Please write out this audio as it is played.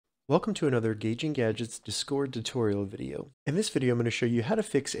Welcome to another Gauging Gadgets Discord tutorial video. In this video, I'm going to show you how to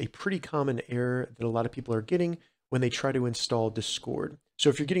fix a pretty common error that a lot of people are getting when they try to install Discord. So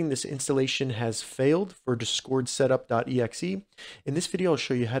if you're getting this installation has failed for Discord setup.exe, in this video, I'll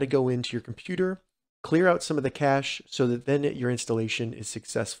show you how to go into your computer, clear out some of the cache so that then your installation is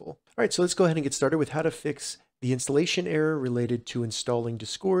successful. All right, so let's go ahead and get started with how to fix the installation error related to installing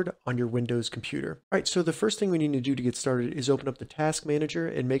Discord on your Windows computer. All right, so the first thing we need to do to get started is open up the task manager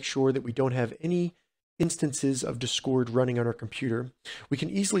and make sure that we don't have any instances of Discord running on our computer. We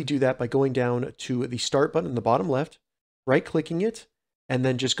can easily do that by going down to the start button in the bottom left, right-clicking it, and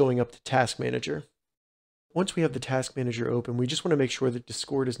then just going up to task manager. Once we have the task manager open, we just want to make sure that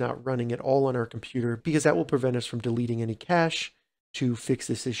Discord is not running at all on our computer because that will prevent us from deleting any cache to fix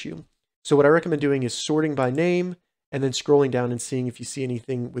this issue. So what I recommend doing is sorting by name and then scrolling down and seeing if you see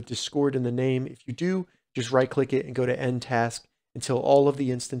anything with Discord in the name. If you do, just right click it and go to end task until all of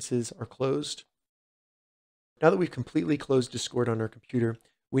the instances are closed. Now that we've completely closed Discord on our computer,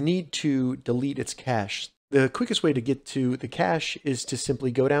 we need to delete its cache. The quickest way to get to the cache is to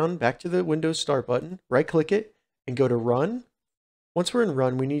simply go down back to the Windows Start button, right click it and go to run. Once we're in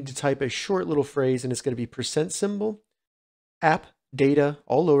run, we need to type a short little phrase and it's going to be %, appdata,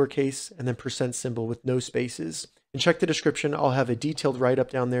 all lowercase, and then %, with no spaces. And check the description. I'll have a detailed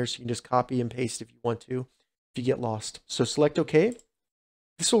write-up down there so you can just copy and paste if you want to, if you get lost. So select OK.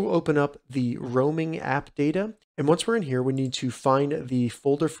 This will open up the roaming app data. And once we're in here, we need to find the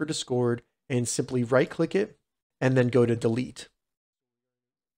folder for Discord and simply right-click it and then go to delete.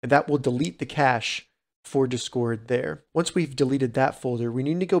 And that will delete the cache for Discord there. Once we've deleted that folder, we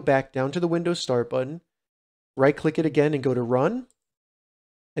need to go back down to the Windows Start button, right-click it again and go to run.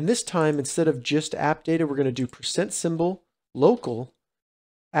 And this time, instead of just app data, we're going to do %, local,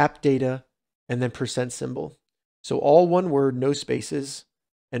 app data, and then %. So all one word, no spaces,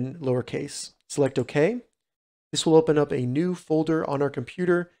 and lowercase. Select OK. This will open up a new folder on our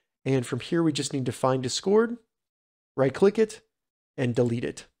computer. And from here, we just need to find Discord, right-click it, and delete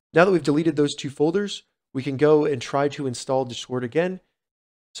it. Now that we've deleted those two folders, we can go and try to install Discord again.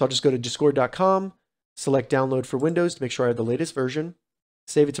 So I'll just go to discord.com, select download for Windows to make sure I have the latest version,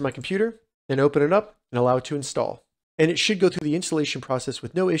 save it to my computer, then open it up and allow it to install. And it should go through the installation process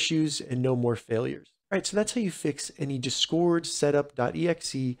with no issues and no more failures. All right, so that's how you fix any Discord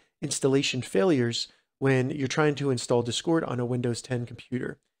setup.exe installation failures when you're trying to install Discord on a Windows 10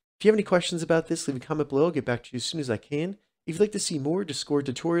 computer. If you have any questions about this, leave a comment below. I'll get back to you as soon as I can. If you'd like to see more Discord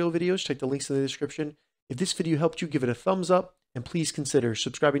tutorial videos, check the links in the description. If this video helped you, give it a thumbs up, and please consider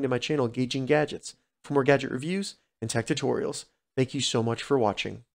subscribing to my channel, Gauging Gadgets, for more gadget reviews and tech tutorials. Thank you so much for watching.